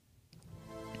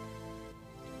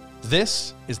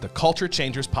This is the Culture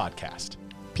Changers Podcast.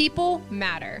 People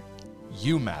matter.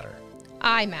 You matter.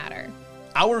 I matter.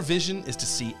 Our vision is to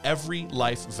see every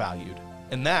life valued,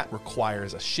 and that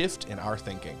requires a shift in our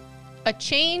thinking. A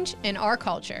change in our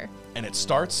culture. And it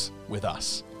starts with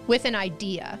us. With an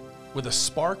idea. With a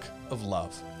spark of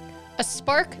love. A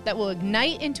spark that will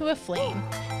ignite into a flame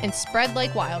and spread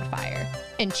like wildfire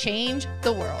and change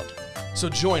the world. So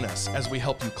join us as we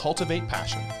help you cultivate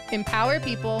passion, Empower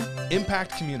people,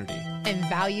 impact community, and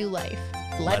value life.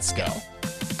 Let's go.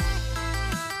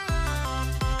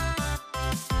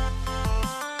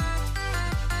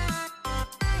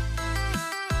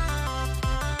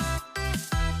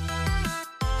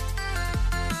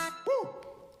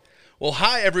 Well,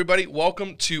 hi, everybody.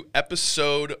 Welcome to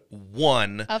episode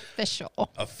 1.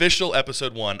 Official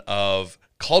episode 1 of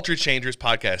Culture Changers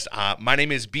Podcast. My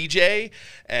name is BJ,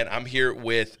 and I'm here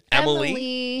with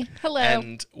Emily. Hello.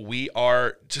 And we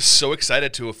are just so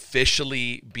excited to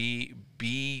officially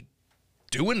be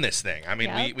doing this thing. I mean,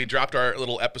 Yep. we dropped our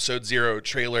little episode 0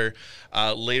 trailer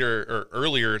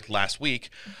earlier last week.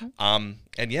 And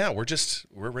yeah,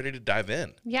 we're ready to dive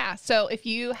in. Yeah, so if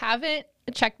you haven't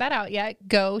checked that out yet,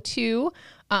 go to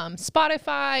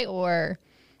Spotify or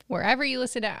wherever you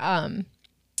listen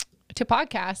to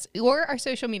podcasts or our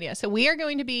social media. So we are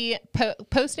going to be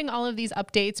posting all of these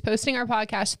updates, posting our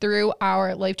podcast through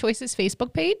our Life Choices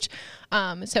Facebook page.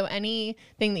 So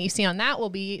anything that you see on that,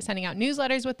 we'll be sending out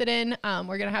newsletters with it in.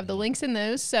 We're going to have the links in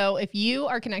those. So if you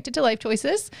are connected to Life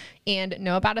Choices and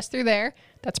know about us through there,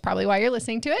 that's probably why you're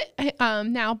listening to it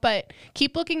now, but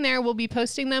keep looking there. We'll be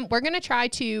posting them. We're going to try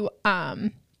to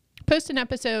post an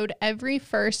episode every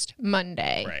first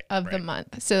Monday of the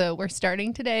month. So we're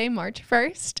starting today, March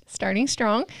 1st, starting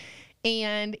strong.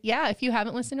 And yeah, if you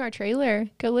haven't listened to our trailer,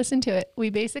 go listen to it. We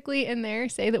basically in there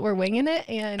say that we're winging it.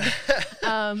 And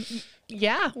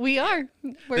yeah, we are.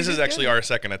 This is actually our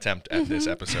second attempt at this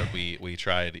episode. We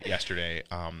tried yesterday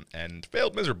and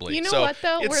failed miserably. You know what,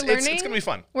 though? It's going to be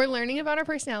fun. We're learning about our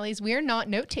personalities. We are not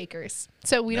note takers.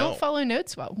 So we don't follow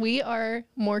notes well. We are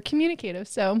more communicative.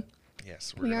 So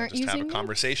yes, we're going to just have a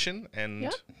conversation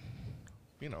and,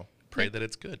 pray that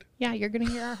it's good. Yeah, you're going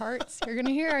to hear our hearts. You're going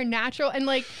to hear our natural. And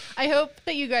I hope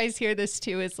that you guys hear this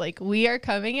too, is we are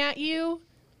coming at you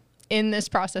in this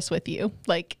process with you.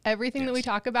 Everything that we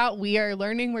talk about, we are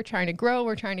learning, we're trying to grow,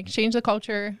 we're trying to change the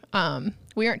culture.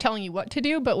 We aren't telling you what to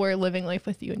do, but we're living life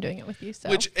with you and doing it with you. So,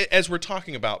 which, as we're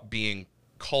talking about being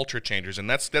culture changers, and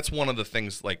that's one of the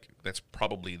things, that's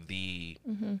probably the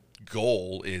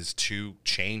goal, is to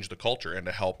change the culture and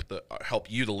to help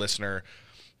you, the listener,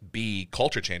 be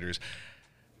culture changers.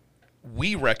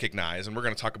 We recognize, and we're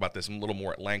going to talk about this a little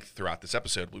more at length throughout this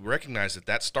episode, we recognize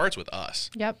that starts with us.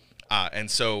 Yep.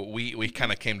 And so we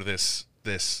kind of came to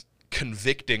this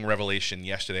convicting revelation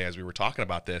yesterday as we were talking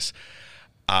about this.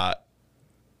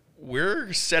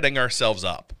 We're setting ourselves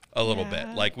up a little bit.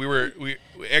 We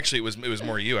actually, it was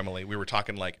more you, Emily. We were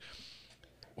talking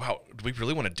wow, do we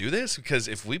really want to do this? Because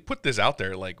if we put this out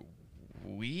there,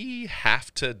 we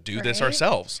have to do this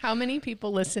ourselves. How many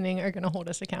people listening are going to hold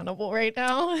us accountable right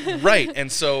now? Right.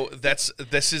 And so this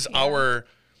is our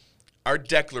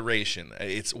declaration.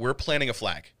 We're planting a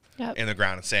flag in the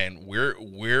ground and saying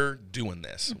we're doing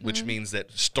this, which means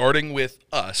that starting with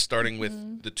us,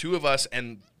 with the two of us,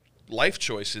 and Life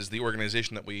Choices, the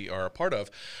organization that we are a part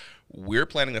of, we're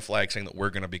planting a flag saying that we're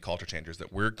going to be culture changers,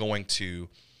 that we're going to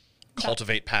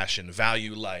cultivate passion,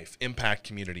 value life, impact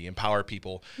community, empower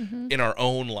people in our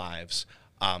own lives,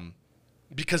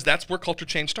 because that's where culture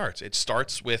change starts. It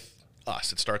starts with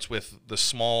us. It starts with the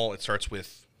small. It starts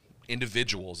with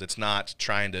individuals. It's not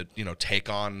trying to take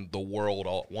on the world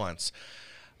all at once.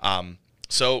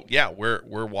 So yeah,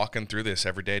 we're walking through this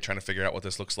every day, trying to figure out what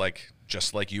this looks like,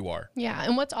 just like you are. Yeah,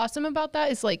 and what's awesome about that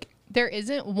is there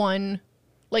isn't one,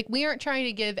 we aren't trying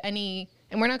to give any.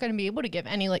 And we're not going to be able to give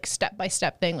any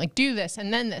step-by-step thing, do this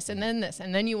and then this and then this,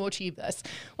 and then you will achieve this.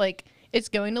 It's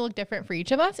going to look different for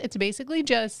each of us. It's basically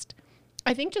just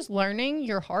learning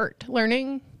your heart,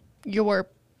 learning your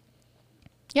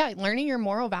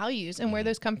moral values and where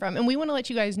those come from. And we want to let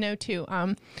you guys know too,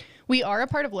 we are a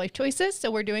part of Life Choices.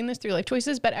 So we're doing this through Life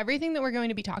Choices, but everything that we're going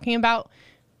to be talking about,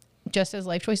 just as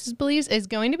Life Choices believes, is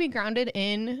going to be grounded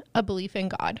in a belief in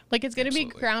God. It's going to be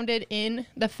grounded in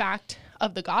the fact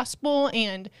of the gospel,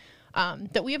 and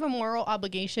that we have a moral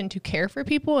obligation to care for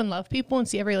people and love people and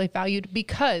see every life valued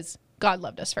because God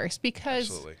loved us first.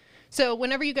 So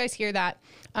whenever you guys hear that,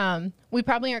 we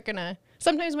probably aren't going to,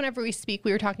 sometimes whenever we speak,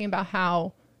 we were talking about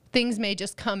how things may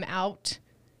just come out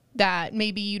that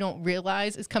maybe you don't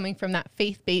realize is coming from that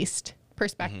faith-based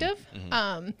perspective.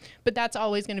 But that's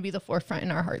always going to be the forefront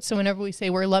in our hearts. So whenever we say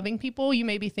we're loving people, you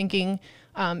may be thinking,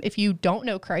 if you don't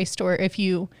know Christ, or if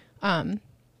you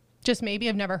just maybe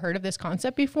have never heard of this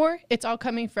concept before, it's all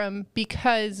coming from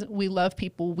because we love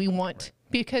people. We want,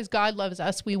 because God loves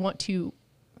us, we want to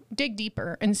dig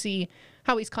deeper and see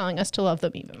how he's calling us to love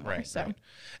them even more.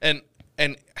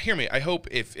 And hear me, I hope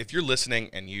if you're listening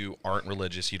and you aren't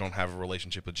religious, you don't have a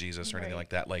relationship with Jesus or anything like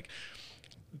that, like,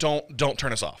 don't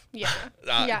turn us off.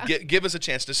 Give us a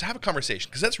chance to just have a conversation,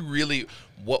 because that's really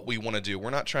what we want to do. We're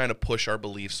not trying to push our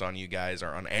beliefs on you guys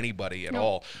or on anybody at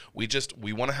all.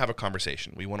 We want to have a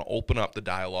conversation. We want to open up the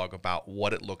dialogue about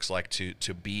what it looks like to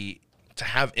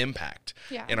have impact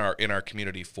in our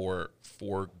community for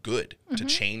good, to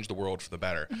change the world for the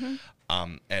better.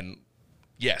 And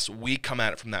yes, we come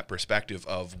at it from that perspective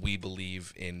of we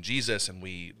believe in Jesus and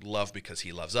we love because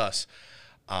he loves us.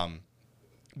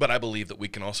 But I believe that we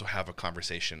can also have a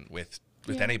conversation with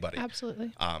anybody.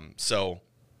 Absolutely. So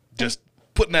just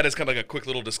putting that as kind of like a quick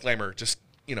little disclaimer, just,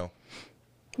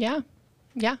 Yeah.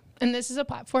 And this is a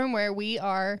platform where we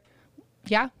are,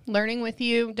 learning with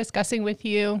you, discussing with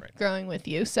you, growing with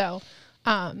you. So,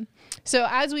 so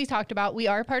as we talked about, we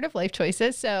are part of Life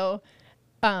Choices. So,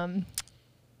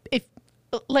 if,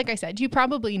 like I said, you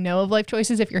probably know of Life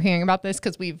Choices if you're hearing about this,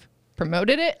 because we've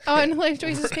promoted it on Life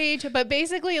Choices page. But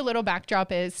basically a little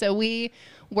backdrop is, so we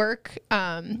work,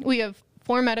 we have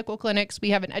 4 medical clinics,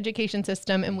 we have an education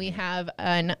system, and we have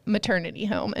a maternity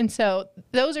home. And so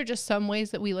those are just some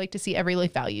ways that we like to see every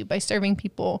life value by serving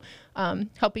people,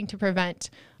 helping to prevent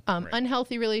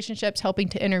unhealthy relationships, helping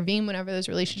to intervene whenever those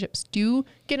relationships do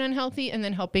get unhealthy, and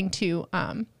then helping to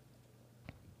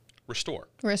Restore.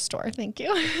 Thank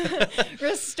you.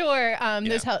 Restore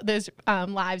those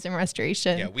lives and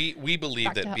restoration. Yeah, we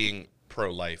believe that being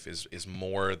pro-life is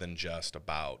more than just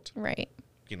about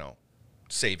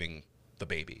saving the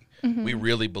baby. We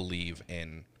really believe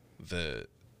in the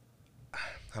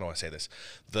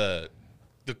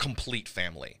complete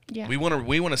family. Yeah. We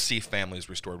want to see families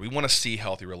restored. We want to see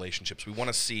healthy relationships. We want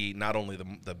to see not only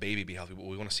the baby be healthy, but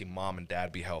we want to see mom and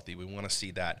dad be healthy. We want to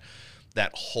see that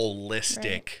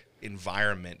holistic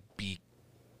environment be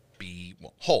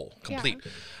whole, complete.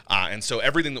 And so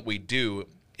everything that we do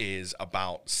is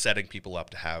about setting people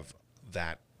up to have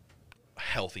that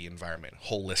healthy environment,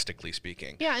 holistically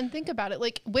speaking. Yeah, and think about it,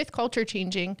 like with culture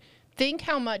changing, think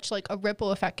how much like a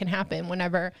ripple effect can happen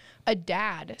whenever a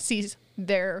dad sees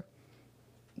their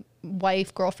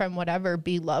wife, girlfriend, whatever,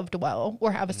 be loved well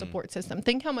or have a support system.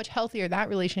 Think how much healthier that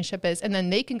relationship is, and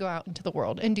then they can go out into the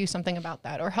world and do something about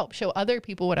that, or help show other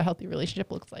people what a healthy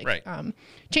relationship looks like.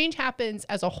 Change happens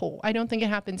as a whole. I don't think it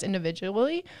happens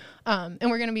individually. And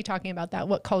we're going to be talking about that,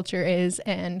 what culture is,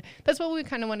 and that's what we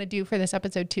kind of want to do for this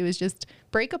episode too, is just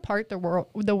break apart the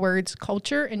words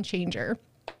culture and changer,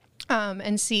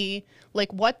 and see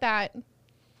like what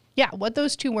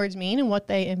those 2 words mean and what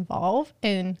they involve,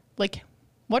 and like,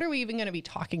 what are we even going to be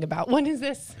talking about? What does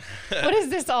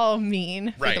this all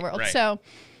mean for the world? So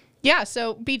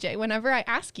BJ, whenever I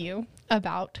ask you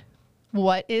about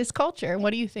what is culture,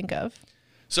 what do you think of?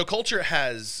 So culture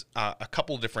has a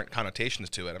couple different connotations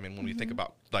to it. I mean, when we think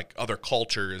about like other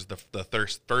cultures,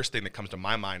 the first thing that comes to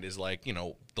my mind is like,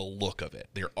 the look of it,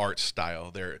 their art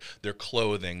style, their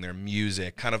clothing, their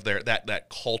music, kind of that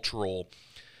cultural,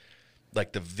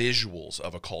 like the visuals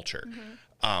of a culture.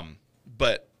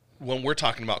 But when we're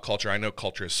talking about culture, I know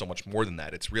culture is so much more than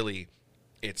that. It's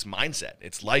mindset,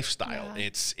 it's lifestyle,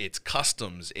 it's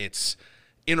customs, it's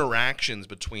interactions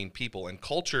between people. And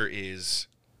culture is,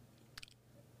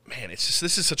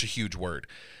 this is such a huge word,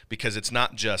 because it's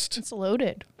not just, it's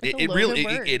loaded.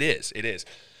 It is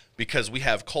because we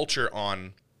have culture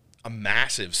on a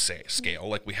massive scale.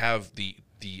 Like we have the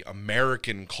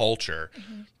American culture,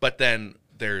 but then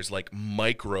there's like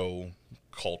micro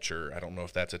culture. I don't know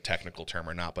if that's a technical term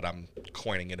or not, but I'm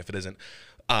coining it if it isn't,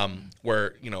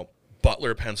 where,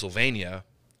 Butler, Pennsylvania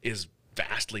is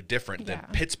vastly different than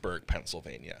Pittsburgh,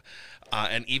 Pennsylvania.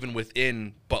 And even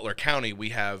within Butler County,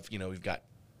 we have, we've got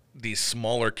these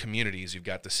smaller communities, you've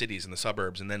got the cities and the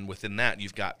suburbs, and then within that,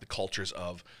 you've got the cultures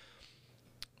of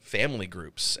family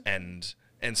groups. And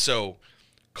so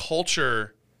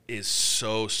culture is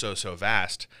so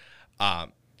vast.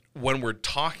 When we're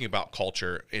talking about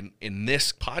culture in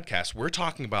this podcast, we're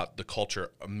talking about the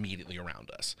culture immediately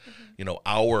around us.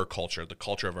 Our culture, the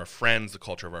culture of our friends, the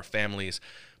culture of our families.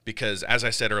 Because as I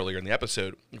said earlier in the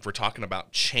episode, if we're talking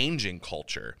about changing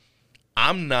culture,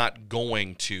 I'm not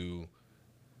going to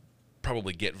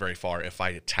probably get very far if I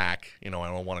attack, I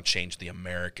don't want to change the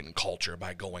American culture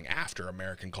by going after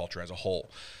American culture as a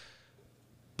whole.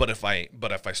 But if I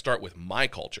start with my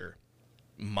culture,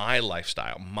 my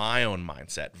lifestyle, my own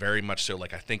mindset, very much so.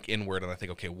 Like I think inward and I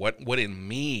think, okay, what in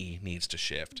me needs to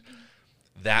shift?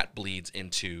 That bleeds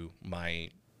into my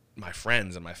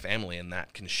friends and my family, and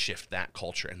that can shift that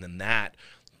culture. And then that,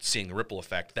 seeing the ripple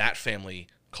effect, that family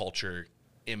culture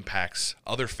impacts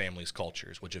other families'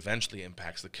 cultures, which eventually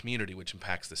impacts the community, which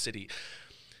impacts the city.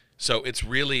 So it's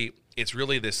really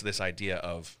this idea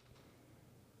of,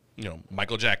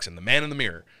 Michael Jackson, the man in the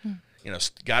mirror,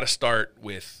 got to start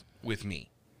with me.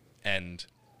 And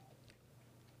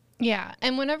yeah.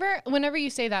 And whenever you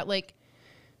say that, like,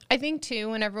 I think too,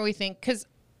 whenever we think, because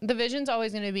the vision's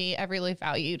always going to be everly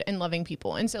valued and loving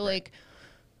people. And so like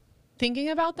thinking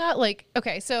about that, like,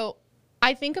 okay, so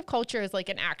I think of culture as like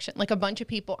an action, like a bunch of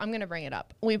people. I'm going to bring it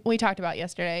up. We talked about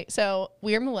yesterday. So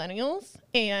we are millennials.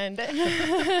 And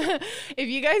if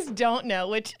you guys don't know,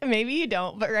 which maybe you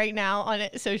don't, but right now on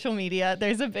social media,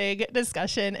 there's a big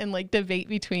discussion and like debate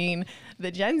between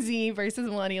the Gen Z versus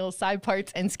millennials, side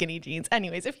parts, and skinny jeans.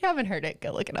 Anyways, if you haven't heard it,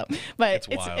 go look it up. But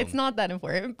it's not that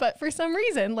important. But for some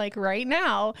reason, like right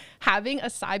now, having a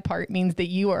side part means that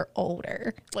you are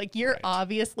older. Like you're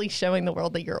obviously showing the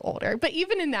world that you're older. But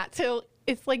even in that, so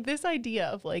it's like this idea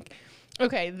of like,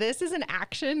 okay, this is an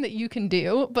action that you can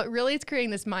do, but really it's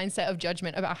creating this mindset of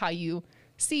judgment about how you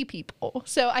see people.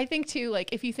 So I think too,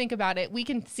 like if you think about it, we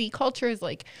can see culture as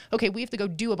like, okay, we have to go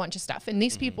do a bunch of stuff. And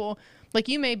these people, like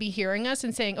you may be hearing us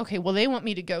and saying, okay, well, they want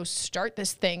me to go start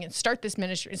this thing and start this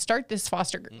ministry and start this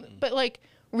foster group. But like,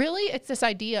 really it's this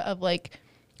idea of like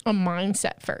a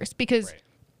mindset first, because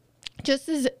just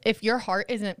as if your heart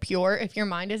isn't pure, if your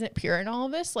mind isn't pure in all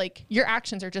of this, like your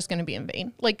actions are just going to be in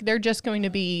vain. Like they're just going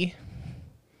to be,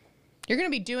 you're going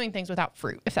to be doing things without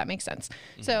fruit, if that makes sense.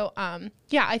 So,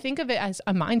 yeah, I think of it as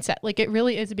a mindset. Like it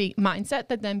really is a big mindset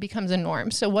that then becomes a norm.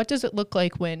 So what does it look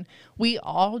like when we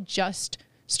all just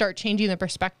start changing the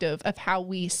perspective of how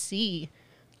we see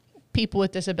people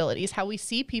with disabilities, how we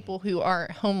see people who are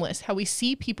homeless, how we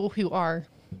see people who are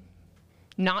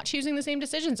not choosing the same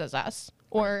decisions as us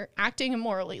or acting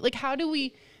immorally? Like, how do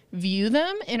we view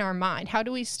them in our mind? How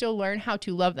do we still learn how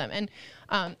to love them? And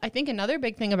I think another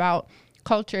big thing about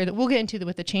culture that we'll get into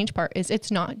with the change part is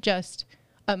it's not just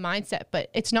a mindset, but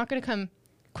it's not going to come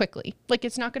quickly. Like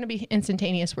it's not going to be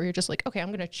instantaneous where you're just like, okay, I'm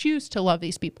going to choose to love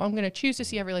these people. I'm going to choose to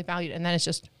see everybody valued. And then it's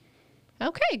just,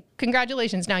 okay,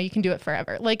 congratulations. Now you can do it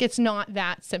forever. Like it's not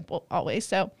that simple always.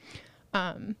 So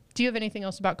do you have anything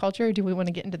else about culture, or do we want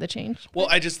to get into the change? Well,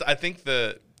 I think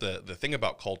the thing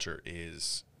about culture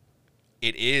is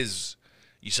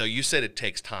so you said it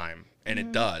takes time, and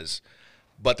it does,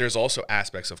 but there's also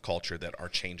aspects of culture that are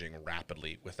changing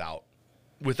rapidly without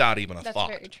even a thought.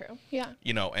 That's very true. Yeah.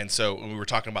 And so when we were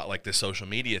talking about like the social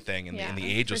media thing and in the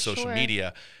age of social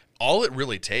media, all it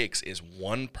really takes is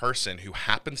one person who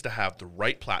happens to have the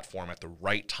right platform at the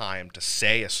right time to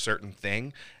say a certain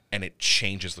thing, and it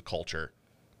changes the culture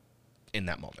in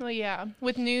that moment. Well, yeah.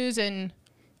 With news and,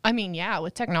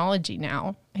 with technology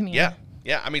now. Yeah.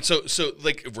 I mean, so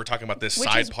like if we're talking about this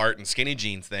side part and skinny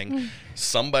jeans thing,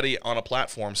 somebody on a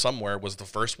platform somewhere was the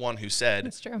first one who said,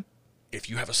 that's true. If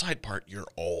you have a side part, you're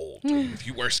old. If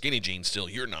you wear skinny jeans still,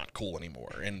 you're not cool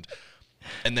anymore. And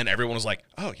then everyone was like,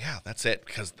 oh yeah, that's it,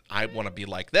 because I want to be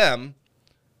like them.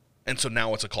 And so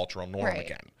now it's a cultural norm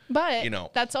again.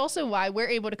 But that's also why we're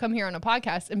able to come here on a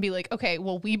podcast and be like, okay,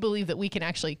 well, we believe that we can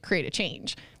actually create a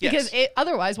change. Because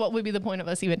otherwise, what would be the point of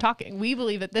us even talking? We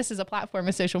believe that this is a platform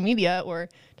of social media or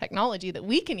technology that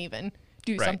we can even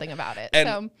do something about it.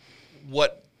 And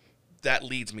what that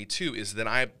leads me to is that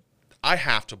I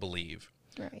have to believe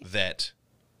that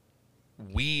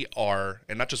we are,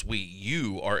 and not just we,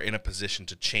 you are in a position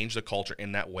to change the culture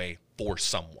in that way for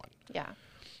someone. Yeah.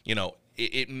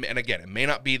 And again, it may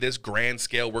not be this grand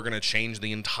scale. We're going to change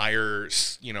the entire,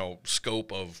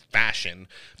 scope of fashion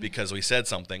because we said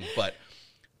something, but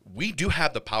we do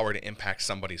have the power to impact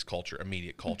somebody's culture,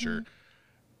 immediate culture,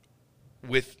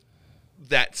 with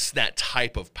that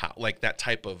type of power, like that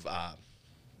type of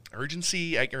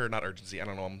urgency, or not urgency. I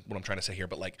don't know what I'm trying to say here,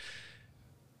 but like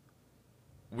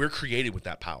we're created with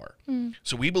that power.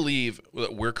 So we believe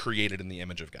that we're created in the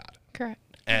image of God. Correct.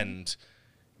 And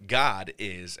God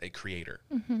is a creator.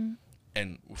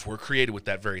 And if we're created with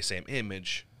that very same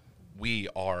image, we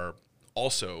are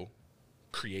also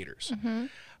creators.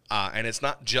 And it's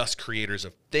not just creators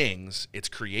of things, it's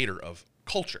creator of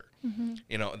culture.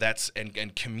 That's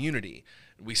and community.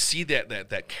 We see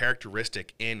that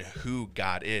characteristic in who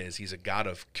God is. He's a God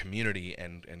of community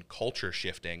and culture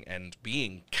shifting and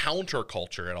being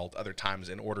counterculture at all other times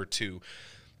in order to,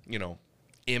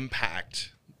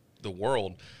 impact the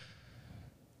world.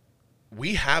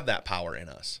 We have that power in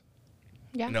us.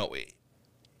 Yeah.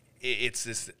 It's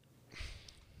this.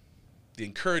 the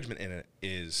encouragement in it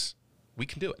is we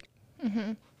can do it.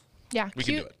 Mm-hmm. Yeah. We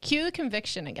can do it. Cue the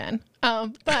conviction again.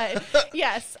 But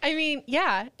yes, I mean,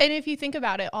 yeah. And if you think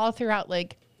about it all throughout,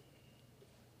 like,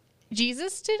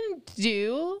 Jesus didn't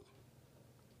do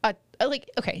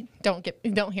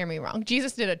don't hear me wrong.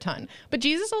 Jesus did a ton, but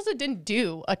Jesus also didn't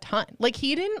do a ton. Like,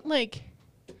 he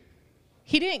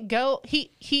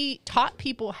taught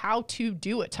people how to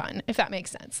do a ton, if that makes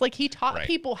sense. Like, he taught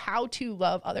people how to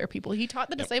love other people. He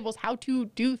taught the disciples how to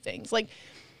do things. Like,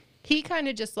 he kind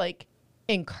of just like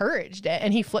encouraged it,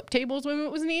 and he flipped tables when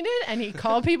it was needed, and he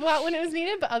called people out when it was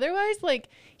needed. But otherwise, like,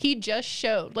 he just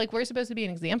showed, like, we're supposed to be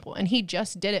an example, and he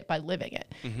just did it by living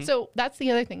it. Mm-hmm. So that's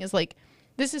the other thing, is like,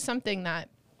 this is something that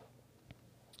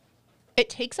it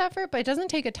takes effort, but it doesn't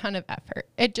take a ton of effort.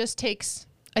 It just takes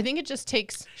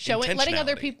showing, letting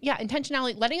other people,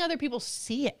 intentionality, letting other people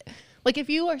see it. Like, if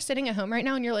you are sitting at home right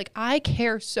now and you're like, I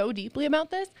care so deeply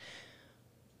about this,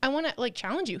 I want to like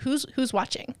challenge you. Who's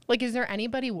watching? Like, is there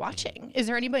anybody watching? Is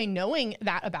there anybody knowing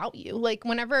that about you? Like,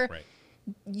 whenever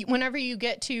you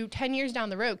get to 10 years down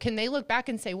the road, can they look back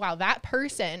and say, wow, that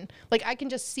person, like, I can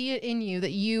just see it in you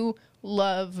that you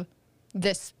love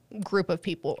this group of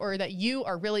people, or that you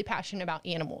are really passionate about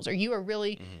animals, or you are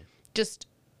really just,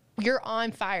 you're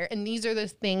on fire, and these are the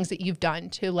things that you've done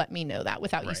to let me know that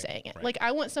without you saying it. Like,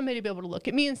 I want somebody to be able to look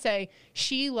at me and say,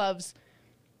 she loves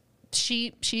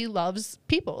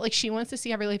people. Like, she wants to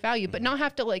see every value, but not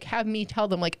have to like have me tell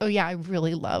them like, oh yeah, I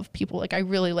really love people. Like, I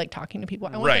really like talking to people.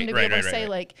 I want them to be able to say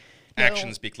like, no,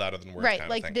 actions speak louder than words. Right.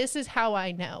 Like, this is how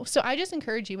I know. So I just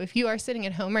encourage you, if you are sitting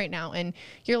at home right now and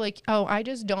you're like, oh, I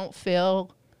don't feel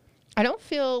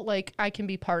like I can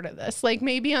be part of this. Like,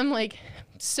 maybe I'm like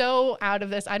so out of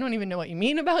this. I don't even know what you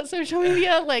mean about social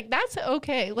media. Like, that's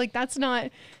okay. Like, that's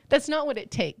not what it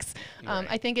takes.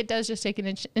 I think it does just take an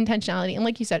intentionality. And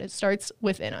like you said, it starts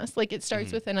within us. Like, it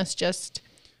starts within us, just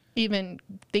even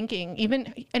thinking,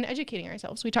 and educating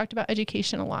ourselves. We talked about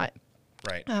education a lot.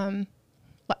 Right.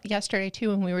 Yesterday too,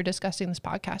 when we were discussing this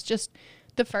podcast, just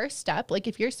the first step, like,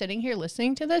 if you're sitting here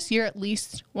listening to this, you're at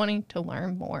least wanting to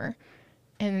learn more.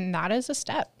 And that is a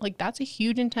step. Like, that's a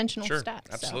huge intentional step.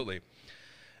 Absolutely. So.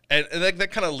 And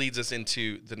that kind of leads us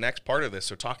into the next part of this.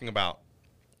 So talking about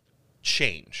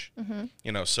change,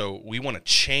 so we want to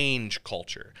change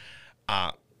culture.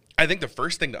 I think the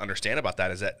first thing to understand about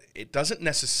that is that it doesn't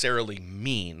necessarily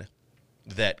mean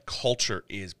that culture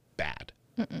is bad.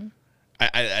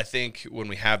 I think when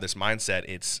we have this mindset,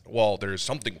 it's, well, there's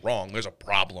something wrong, there's a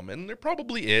problem, and there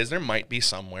probably is, there might be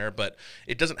somewhere, but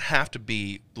it doesn't have to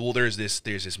be, well, there's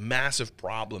this massive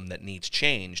problem that needs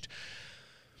changed.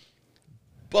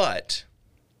 But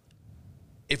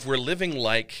if we're living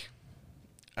like,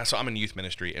 so I'm in youth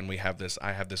ministry, and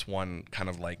I have this one kind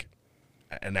of like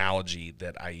analogy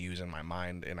that I use in my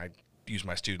mind, and I use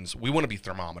my students. We want to be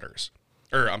thermometers.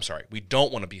 Or, I'm sorry, we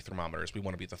don't want to be thermometers. We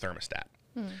want to be the thermostat,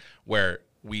 where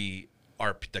we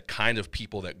are the kind of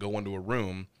people that go into a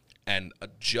room and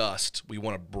adjust. We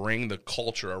want to bring the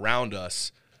culture around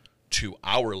us to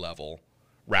our level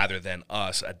rather than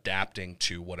us adapting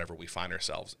to whatever we find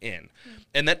ourselves in.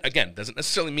 And that, again, doesn't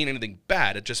necessarily mean anything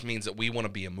bad. It just means that we want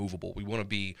to be immovable. We want to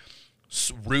be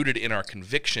rooted in our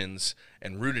convictions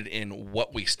and rooted in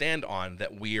what we stand on,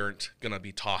 that we aren't going to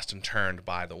be tossed and turned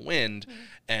by the wind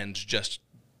and just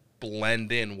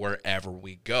blend in wherever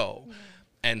we go.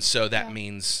 And so that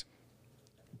means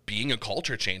being a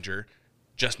culture changer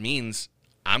just means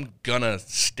I'm going to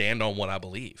stand on what I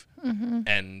believe.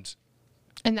 And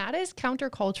that is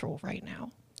countercultural right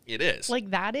now. It is. Like,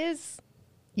 that is,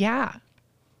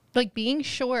 like, being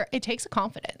sure, it takes a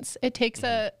confidence. It takes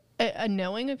a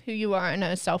knowing of who you are, and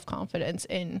a self-confidence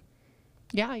in,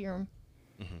 your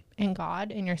in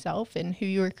God, in yourself, and who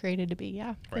you were created to be.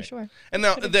 Yeah, for sure. And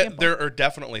now there are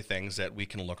definitely things that we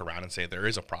can look around and say, there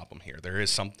is a problem here. There is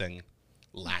something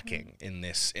lacking in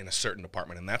a certain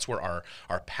department. And that's where our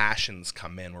passions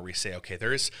come in, where we say, okay,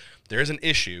 there's an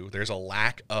issue, there's a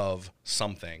lack of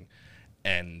something,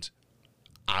 and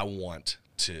I want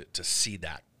to see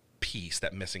that piece,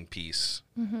 that missing piece,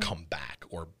 come back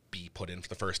or be put in for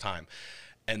the first time.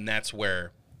 And that's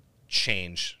where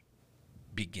change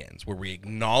begins, where we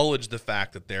acknowledge the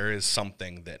fact that there is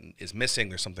something that is missing,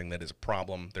 there's something that is a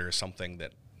problem, there is something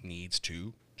that needs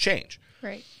to change.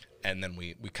 Right. And then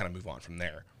we kind of move on from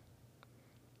there.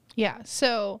 Yeah.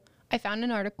 So I found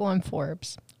an article on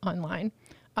Forbes online,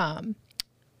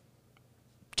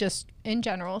 just in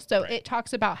general. So it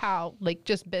talks about how, like,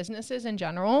 just businesses in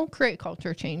general create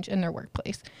culture change in their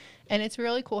workplace. And it's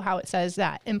really cool how it says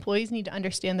that employees need to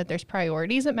understand that there's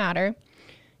priorities that matter.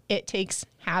 It takes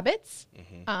habits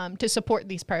to support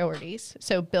these priorities.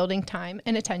 So building time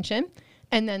and attention,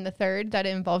 And then the third, that it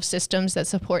involves systems that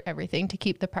support everything to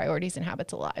keep the priorities and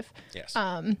habits alive. Yes.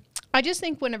 I just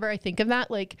think whenever I think of that,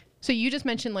 like, so you just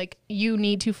mentioned like you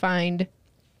need to find,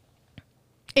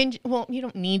 well, you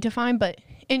don't need to find, but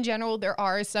in general, there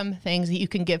are some things that you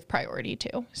can give priority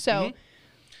to. So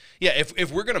yeah,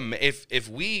 if we're gonna if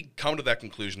we come to that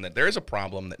conclusion that there is a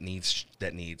problem that needs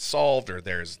solved, or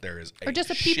there's or just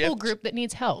a people shift, group that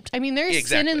needs help. I mean, there's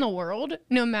sin in the world,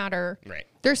 no matter. Right.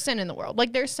 There's sin in the world.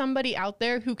 Like there's somebody out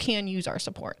there who can use our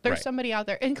support. There's Right. somebody out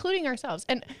there, including ourselves.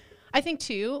 And I think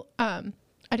too,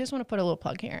 I just want to put a little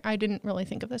plug here. I didn't really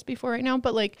think of this before right now,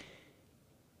 but like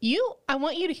I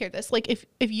want you to hear this. Like if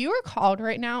you are called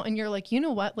right now and you're like, you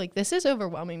know what, like this is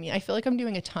overwhelming me. I feel like I'm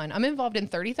doing a ton. I'm involved in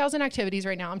 30,000 activities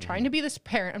right now. I'm trying to be this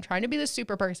parent. I'm trying to be this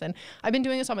super person. I've been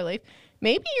doing this all my life.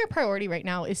 Maybe your priority right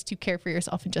now is to care for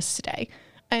yourself and just stay.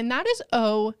 And that is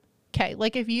okay.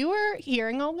 Like if you are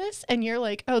hearing all this and you're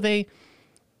like,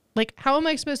 like, how am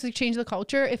I supposed to change the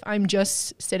culture if I'm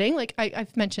just sitting? Like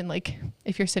I've mentioned, like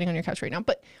if you're sitting on your couch right now,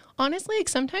 but honestly, like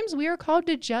sometimes we are called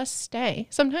to just stay.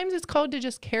 Sometimes it's called to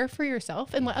just care for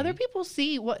yourself and let other people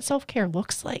see what self-care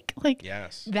looks like. Like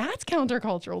Yes. that's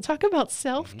countercultural. Talk about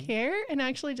self-care and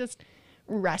actually just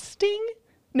resting,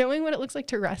 knowing what it looks like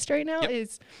to rest right now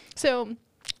is, so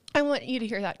I want you to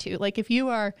hear that too. Like if you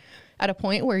are at a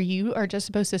point where you are just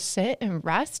supposed to sit and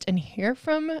rest and hear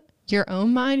from your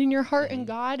own mind and your heart and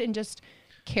God and just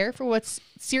care for what's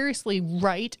seriously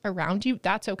right around you,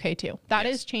 that's okay too. That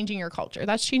is changing your culture.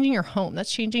 That's changing your home.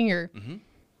 That's changing your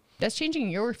that's changing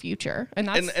your future. And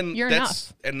that's you're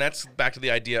enough. And that's back to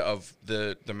the idea of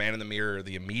the man in the mirror,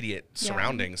 the immediate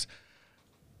surroundings.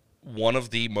 One of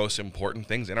the most important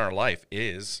things in our life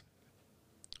is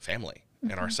family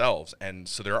and ourselves. And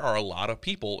so there are a lot of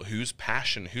people whose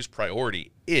passion, whose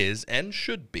priority is and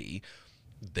should be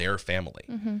their family.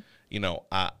 You know,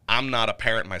 I'm not a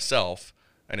parent myself.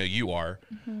 I know you are.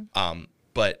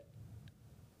 But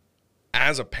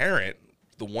as a parent,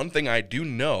 the one thing I do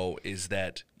know is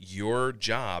that your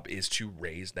job is to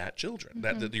raise that children,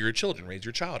 that your children, raise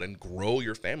your child and grow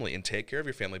your family and take care of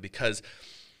your family, because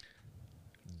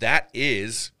that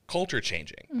is culture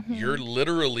changing. You're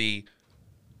literally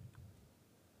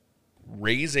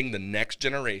raising the next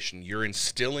generation. You're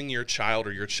instilling your child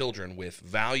or your children with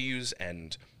values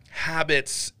and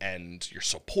habits, and you're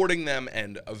supporting them,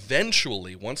 and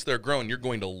eventually once they're grown, you're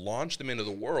going to launch them into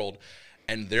the world,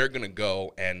 and they're going to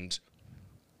go and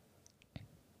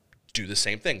do the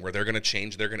same thing where they're going to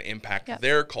change, they're going to impact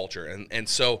their culture. And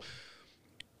so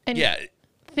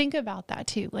think about that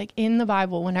too. Like in the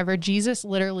Bible, whenever Jesus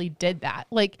literally did that,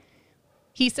 like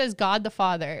he says God the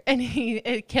Father and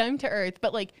it came to earth,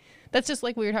 but like that's just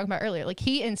like we were talking about earlier. Like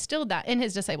he instilled that in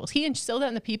his disciples. He instilled that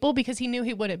in the people because he knew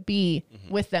he wouldn't be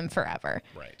with them forever.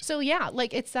 Right. So yeah,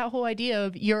 like it's that whole idea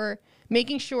of you're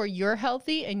making sure you're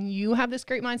healthy and you have this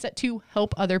great mindset to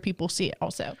help other people see it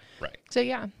also. Right. So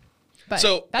yeah, but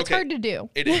that's hard to do.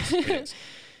 It is. It is.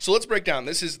 So let's break down.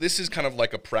 This is kind of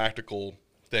like a practical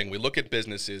thing. We look at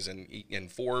businesses,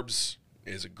 and Forbes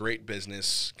is a great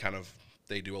business. Kind of,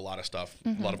 they do a lot of stuff,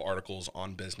 a lot of articles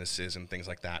on businesses and things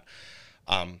like that.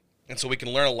 And so we can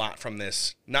learn a lot from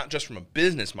this, not just from a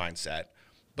business mindset,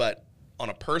 but on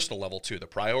a personal level too, the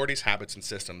priorities, habits, and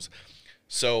systems.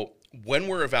 So when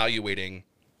we're evaluating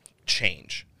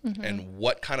change and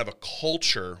what kind of a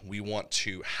culture we want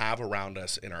to have around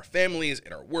us in our families,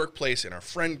 in our workplace, in our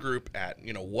friend group, at,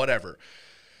 whatever,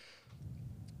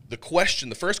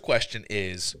 the first question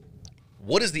is,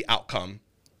 what is the outcome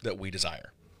that we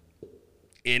desire?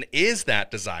 And is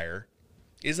that desired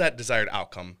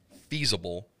outcome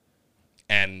feasible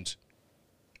and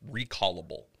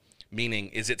recallable? Meaning,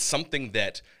 is it something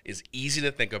that is easy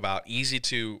to think about, easy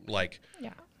to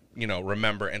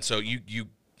remember? And so you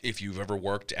if you've ever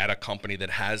worked at a company that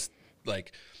has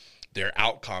like their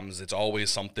outcomes, it's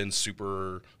always something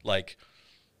super, like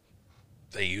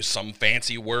they use some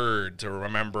fancy word to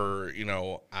remember,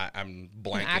 I'm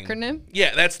blanking. An acronym?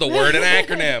 Yeah, that's the word, an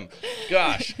acronym.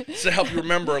 Gosh, it's to help you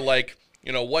remember, like,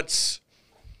 what's,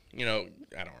 I don't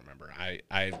remember.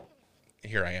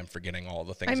 Here I am forgetting all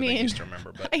the things that I used to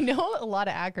remember. But I know a lot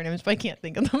of acronyms, but I can't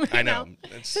think of them right now.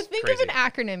 So think of an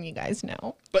acronym you guys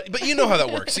know. But you know how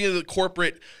that works. The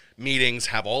corporate meetings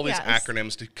have all these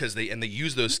acronyms because they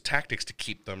use those tactics to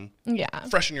keep them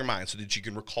fresh in your mind so that you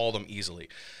can recall them easily.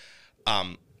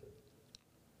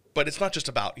 But it's not just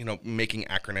about, making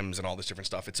acronyms and all this different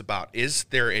stuff. It's about, is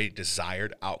there a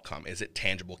desired outcome? Is it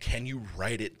tangible? Can you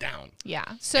write it down? Yeah.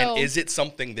 So and is it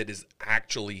something that is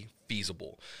actually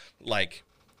feasible?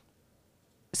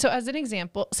 So as an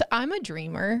example, so I'm a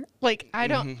dreamer. Like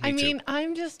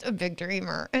I'm just a big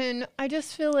dreamer. And I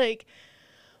just feel like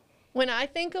when I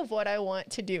think of what I want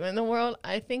to do in the world,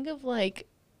 I think of like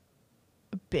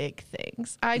big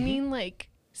things. I mean, like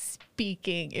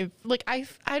speaking, if like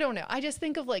I don't know. I just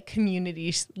think of like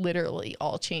communities literally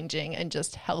all changing and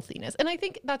just healthiness. And I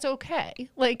think that's okay.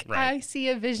 Like I see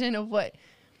a vision of what,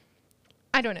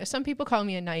 I don't know. Some people call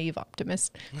me a naive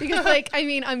optimist because like, I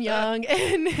mean, I'm young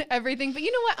and everything, but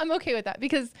you know what? I'm okay with that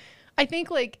because I think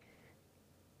like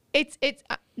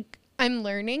I'm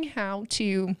learning how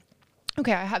to,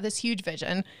 okay, I have this huge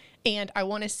vision and I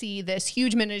want to see this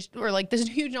huge or like this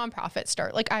huge nonprofit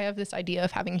start. Like I have this idea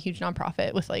of having a huge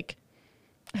nonprofit with like,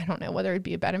 I don't know whether it'd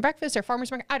be a bed and breakfast or farmer's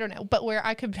market. I don't know, but where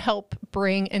I could help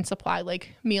bring and supply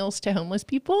like meals to homeless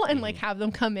people and like have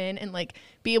them come in and like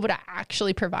be able to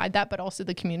actually provide that, but also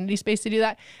the community space to do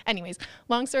that. Anyways,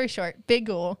 long story short, big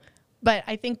goal. But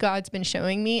I think God's been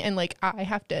showing me, and like I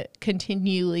have to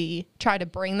continually try to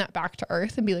bring that back to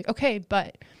earth and be like, okay,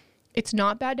 but it's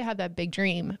not bad to have that big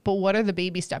dream, but what are the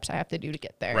baby steps I have to do to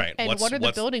get there? Right. And what are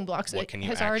the building blocks that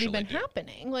has already been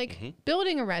happening? Like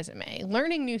building a resume,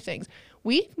 learning new things.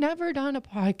 We've never done a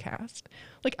podcast.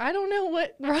 Like, I don't know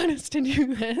what brought us to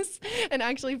do this and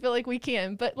actually feel like we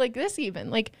can, but like this even,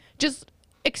 like just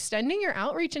extending your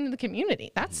outreach into the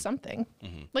community. That's something.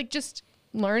 Like just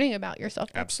learning about yourself.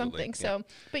 That's something. So,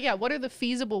 but yeah, what are the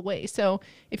feasible ways? So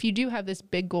if you do have this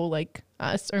big goal like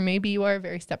us, or maybe you are a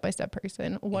very step-by-step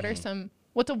person, what are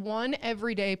what's a one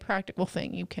everyday practical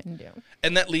thing you can do?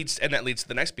 And that leads to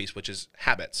the next piece, which is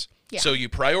habits. Yeah. So you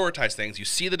prioritize things, you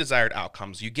see the desired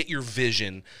outcomes, you get your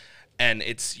vision, and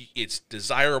it's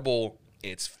desirable,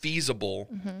 it's feasible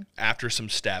after some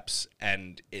steps,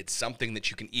 and it's something that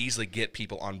you can easily get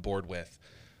people on board with.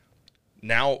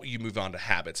 Now you move on to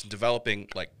habits and developing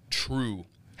like true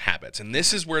habits. And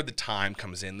this is where the time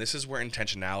comes in. This is where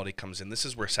intentionality comes in. This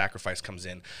is where sacrifice comes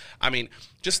in. I mean,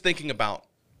 just thinking about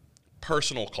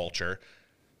personal culture,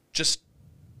 just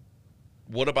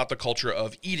what about the culture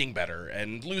of eating better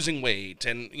and losing weight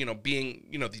and, being,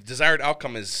 the desired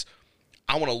outcome is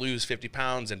I want to lose 50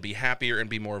 pounds and be happier and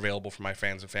be more available for my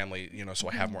fans and family, so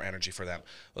I have more energy for them.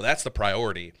 Well, that's the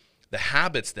priority. The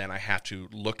habits then I have to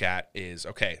look at is,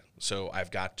 okay, so I've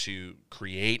got to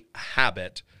create a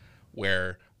habit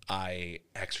where I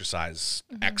exercise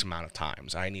X amount of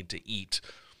times. I need to eat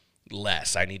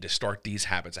less. I need to start these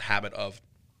habits, a habit of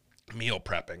meal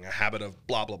prepping, a habit of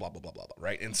blah, blah, blah, blah, blah, blah, blah,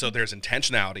 right? And so there's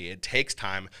intentionality. It takes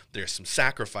time. There's some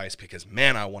sacrifice because,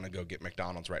 man, I want to go get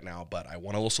McDonald's right now, but I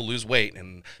want to also lose weight.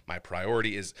 And my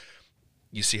priority is,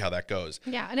 you see how that goes.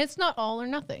 Yeah, and it's not all or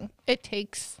nothing. It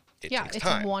takes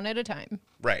time. One at a time.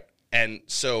 Right. And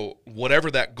so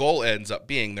whatever that goal ends up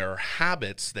being, there are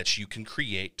habits that you can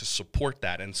create to support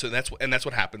that. And so that's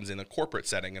what happens in a corporate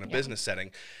setting, in a business setting.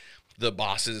 The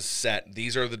bosses set,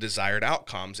 these are the desired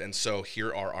outcomes. And so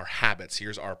here are our habits.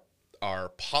 Here's our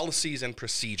policies and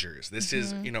procedures. This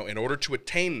is, in order to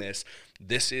attain this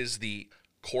is the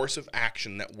course of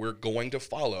action that we're going to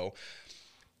follow.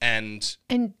 And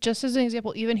just as an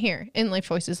example, even here in Life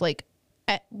Choices, like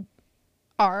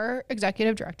our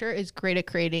executive director is great at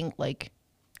creating like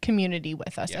community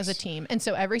with us as a team. And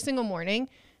so every single morning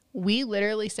we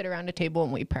literally sit around a table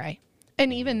and we pray.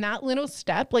 And even that little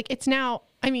step, like it's now,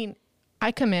 I mean,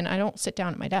 I come in, I don't sit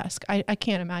down at my desk. I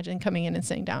can't imagine coming in and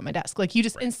sitting down at my desk. Like you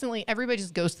just instantly, everybody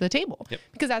just goes to the table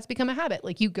because that's become a habit.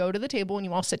 Like you go to the table and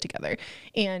you all sit together.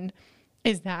 And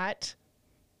that's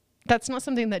not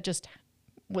something that just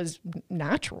was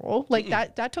natural. Like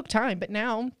that took time. But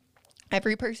now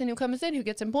every person who comes in, who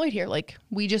gets employed here, like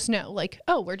we just know, like,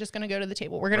 oh, we're just going to go to the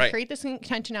table. We're going to create this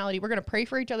intentionality. We're going to pray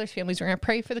for each other's families. We're going to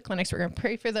pray for the clinics. We're going to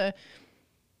pray for the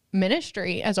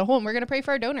ministry as a whole. And we're going to pray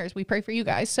for our donors. We pray for you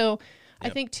guys. So I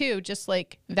think too, just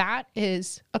like that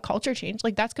is a culture change.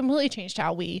 Like that's completely changed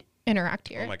how we interact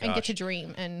here and get to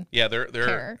dream and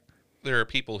there are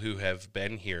people who have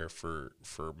been here for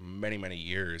many, many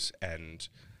years, and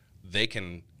they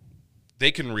can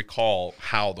recall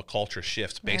how the culture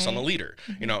shifts based on the leader.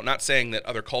 Not saying that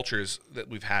other cultures that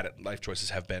we've had at Life Choices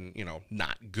have been,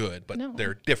 not good, but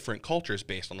they're different cultures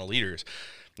based on the leaders.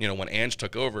 When Ange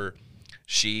took over,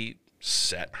 she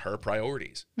set her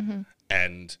priorities.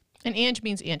 And Ange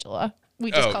means Angela.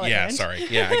 We just call it Ange. Sorry.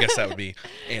 Yeah, I guess that would be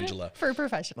Angela. For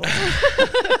professionals.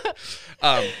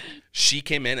 She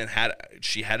came in and had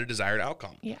a desired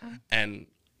outcome. Yeah. And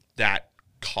that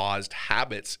caused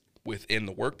habits within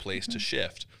the workplace to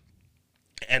shift.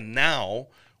 And now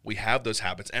we have those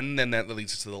habits. And then that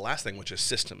leads us to the last thing, which is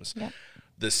systems. Yep.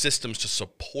 The systems to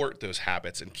support those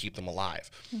habits and keep them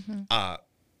alive.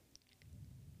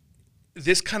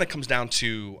 This kind of comes down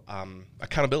to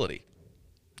accountability.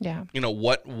 Yeah.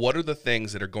 What are the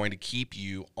things that are going to keep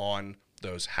you on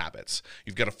those habits.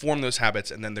 You've got to form those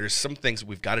habits, and then there's some things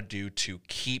we've got to do to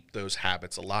keep those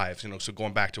habits alive. So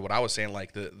going back to what I was saying,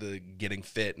 like the getting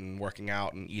fit and working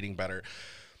out and eating better,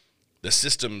 the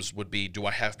systems would be, do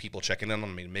I have people checking in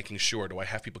on me, making sure? Do I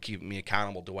have people keeping me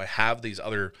accountable? Do I have these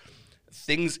other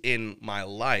things in my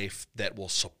life that will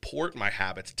support my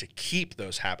habits to keep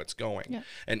those habits going? Yeah.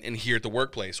 And here at the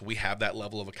workplace, we have that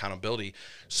level of accountability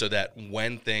so that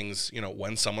when things,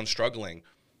 when someone's struggling,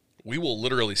 we will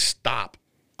literally stop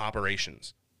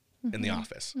operations in the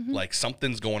office. Like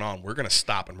something's going on, we're going to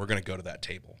stop and we're going to go to that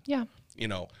table. Yeah.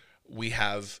 We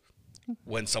have,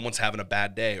 when someone's having a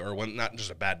bad day, or when not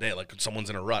just a bad day, like someone's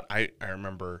in a rut. I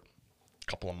remember a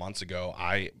couple of months ago,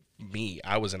 I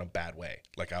was in a bad way.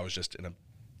 Like I was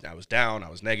down, I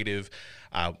was negative.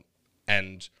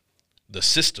 And the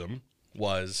system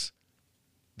was,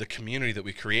 the community that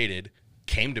we created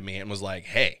came to me and was like,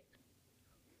 hey,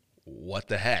 what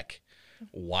the heck?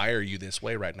 Why are you this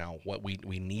way right now?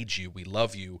 We need you. We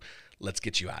love you. Let's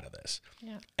get you out of this.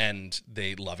 Yeah. And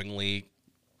they lovingly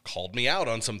called me out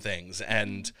on some things,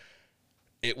 and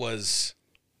it was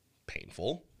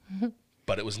painful,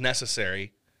 but it was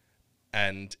necessary,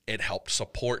 and it helped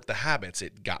support the habits.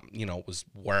 It got, was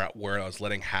where I was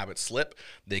letting habits slip.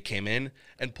 They came in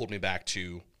and pulled me back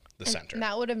to the center. And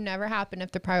that would have never happened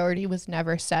if the priority was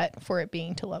never set for it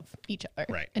being to love each other,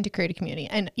 right, and to create a community.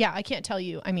 And yeah, I can't tell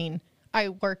you, I mean, I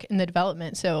work in the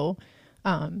development, so,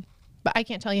 but I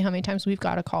can't tell you how many times we've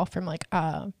got a call from like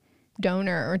a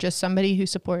donor or just somebody who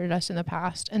supported us in the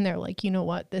past, and they're like, you know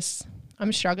what,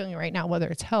 I'm struggling right now, whether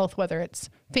it's health, whether it's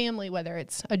family, whether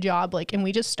it's a job, like, and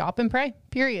we just stop and pray,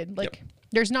 period. Like,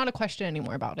 there's not a question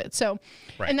anymore about it. So,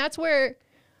 right. And that's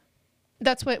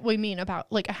what we mean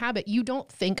about like a habit. You don't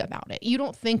think about it. You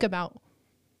don't think about,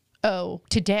 oh,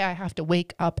 today I have to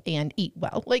wake up and eat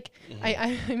well. Like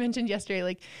I mentioned yesterday,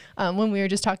 like when we were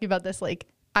just talking about this, like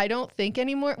I don't think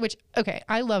anymore, which, okay,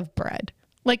 I love bread.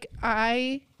 Like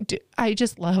I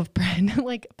just love bread,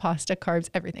 like pasta, carbs,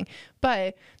 everything.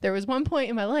 But there was one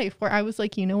point in my life where I was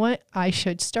like, you know what? I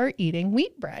should start eating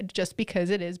wheat bread just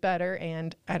because it is better.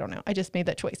 And I don't know. I just made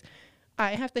that choice.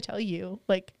 I have to tell you,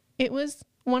 like, it was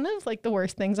one of like the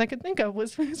worst things I could think of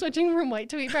was switching from white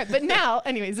to wheat bread. But now,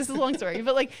 anyways, this is a long story,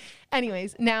 but like,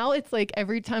 anyways, now it's like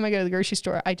every time I go to the grocery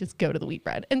store, I just go to the wheat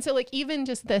bread. And so like, even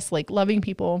just this, like loving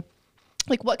people,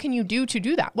 like what can you do to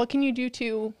do that? What can you do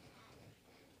to,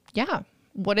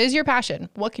 what is your passion?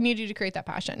 What can you do to create that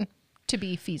passion to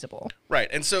be feasible? Right.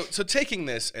 And so taking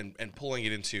this and pulling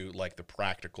it into like the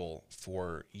practical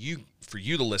for you,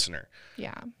 the listener.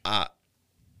 Yeah.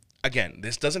 Again,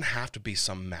 this doesn't have to be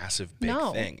some massive big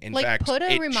thing. In like fact, put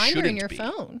a reminder in your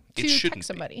phone to text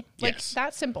somebody. Like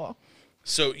that's simple.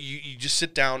 So you just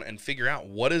sit down and figure out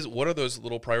what are those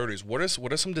little priorities? What are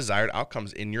some desired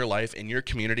outcomes in your life, in your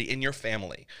community, in your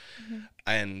family?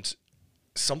 And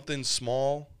something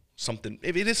small,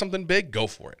 if it is something big, go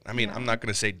for it. I mean, I'm not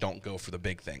going to say don't go for the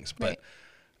big things, but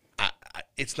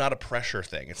it's not a pressure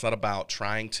thing. It's not about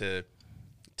trying to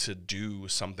do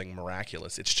something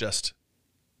miraculous. It's just,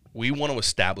 we want to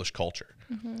establish culture,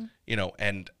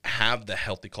 and have the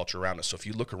healthy culture around us. So if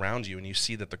you look around you and you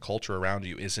see that the culture around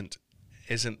you isn't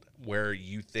where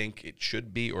you think it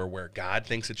should be, or where God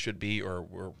thinks it should be,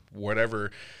 or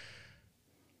whatever,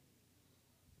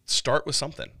 start with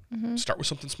something. Start with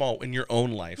something small in your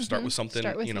own life. Start with something.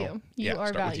 Start with you. You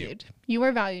are valued. You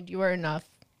are valued. You are enough.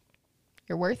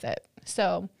 You're worth it.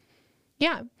 So,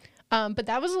 yeah. But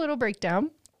that was a little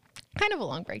breakdown. Kind of a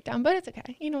long breakdown, but it's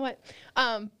okay. You know what?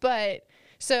 But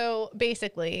so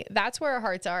basically that's where our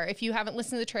hearts are. If you haven't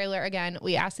listened to the trailer, again,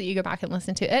 we ask that you go back and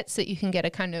listen to it so that you can get a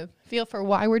kind of feel for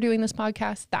why we're doing this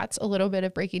podcast. That's a little bit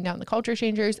of breaking down the culture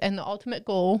changers, and the ultimate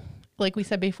goal, like we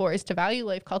said before, is to value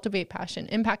life, cultivate passion,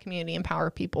 impact community, empower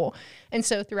people. And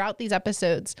so throughout these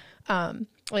episodes,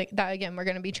 like that, again, we're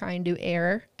going to be trying to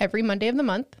air every Monday of the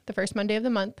month, the first Monday of the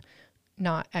month.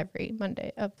 Not every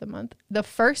Monday of the month, the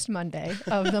first Monday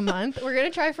of the month. We're going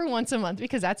to try for once a month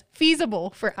because that's feasible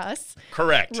for us.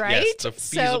 Correct. Right? Yes, it's a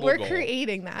feasible goal. So we're goal.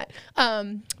 creating that.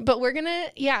 But we're going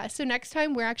to, so next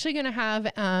time we're actually going to have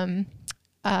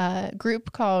a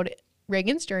group called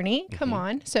Reagan's Journey. Come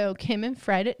on. So Kim and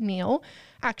Fred Neal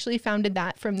actually founded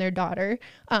that from their daughter.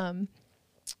 Their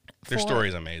story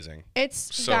is amazing.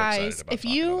 It's, so guys, if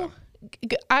you...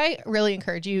 I really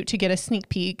encourage you to get a sneak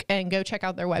peek and go check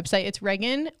out their website. It's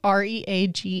Reagan,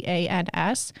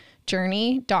 REAGANS,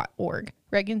 journey.org,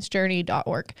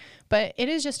 reagansjourney.org. But it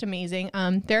is just amazing.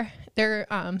 Their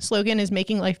slogan is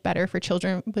making life better for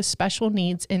children with special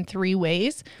needs in 3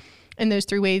 ways. And those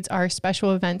 3 ways are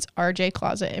special events, RJ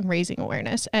Closet, and raising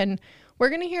awareness. And we're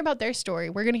going to hear about their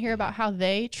story. We're going to hear about how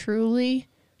they truly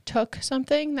took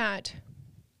something that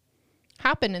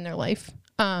happened in their life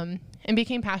and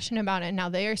became passionate about it. And now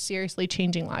they are seriously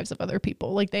changing lives of other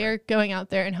people. Like they are going out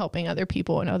there and helping other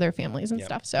people and other families and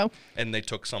stuff. So, and they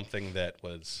took something that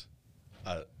was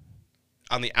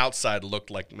on the outside looked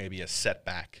like maybe a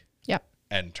setback. Yep.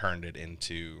 And turned it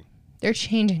into. They're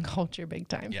changing culture big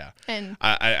time. Yeah. And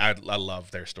I love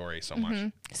their story so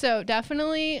much. So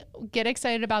definitely get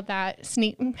excited about that.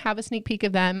 Have a sneak peek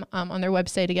of them on their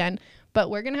website again.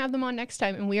 But we're going to have them on next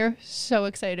time, and we are so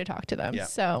excited to talk to them. Yeah.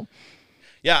 So.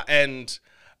 Yeah, and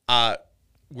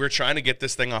we're trying to get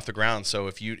this thing off the ground. So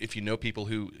if you know people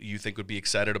who you think would be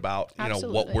excited about,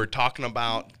 what we're talking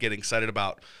about, getting excited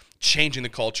about changing the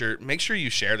culture, make sure you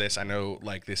share this. I know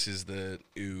like this is the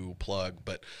plug,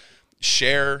 but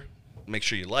share. Make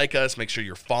sure you like us. Make sure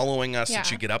you're following us so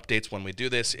that you get updates when we do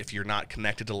this. If you're not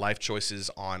connected to Life Choices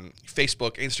on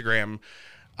Facebook, Instagram,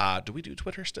 do we do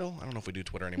Twitter still? I don't know if we do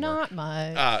Twitter anymore. Not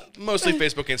much. Mostly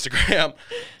Facebook, Instagram.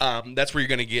 That's where you're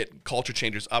going to get Culture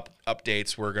Changers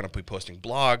updates. We're going to be posting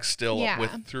blogs still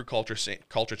through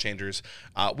Culture Changers.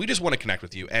 We just want to connect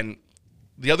with you. And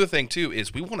the other thing too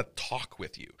is we want to talk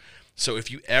with you. So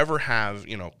if you ever have,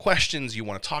 questions, you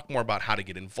want to talk more about how to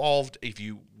get involved, if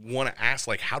you want to ask,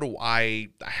 like, how do I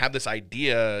have this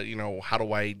idea, how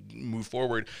do I move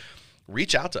forward,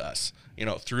 reach out to us,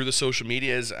 through the social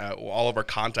medias. All of our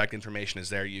contact information is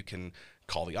there. You can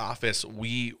call the office.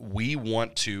 We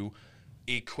want to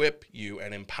equip you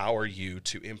and empower you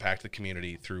to impact the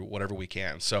community through whatever we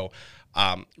can. So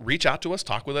reach out to us,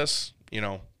 talk with us.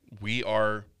 We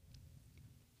are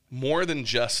more than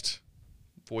just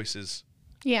voices.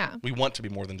 Yeah. We want to be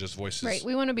more than just voices. Right.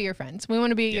 We want to be your friends. We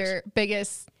want to be your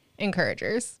biggest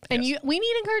encouragers. And we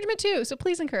need encouragement too. So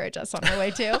please encourage us on our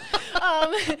way too.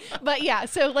 But yeah,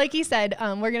 so like you said,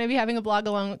 we're going to be having a blog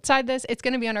alongside this. It's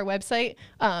going to be on our website,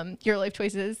 Your Life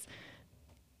Choices.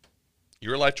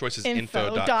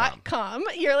 YourLifeChoicesInfo.com.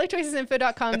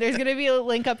 YourLifeChoicesInfo.com. There's going to be a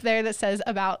link up there that says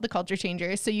about the Culture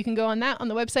Changers. So you can go on that on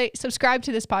the website, subscribe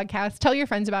to this podcast, tell your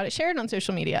friends about it, share it on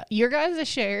social media. Your guys'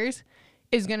 shares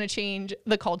is going to change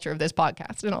the culture of this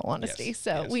podcast, in all honesty.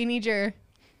 We need your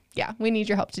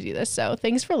help to do this. So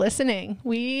thanks for listening.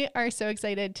 We are so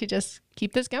excited to just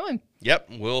keep this going. Yep.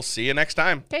 We'll see you next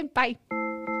time. Okay. Bye.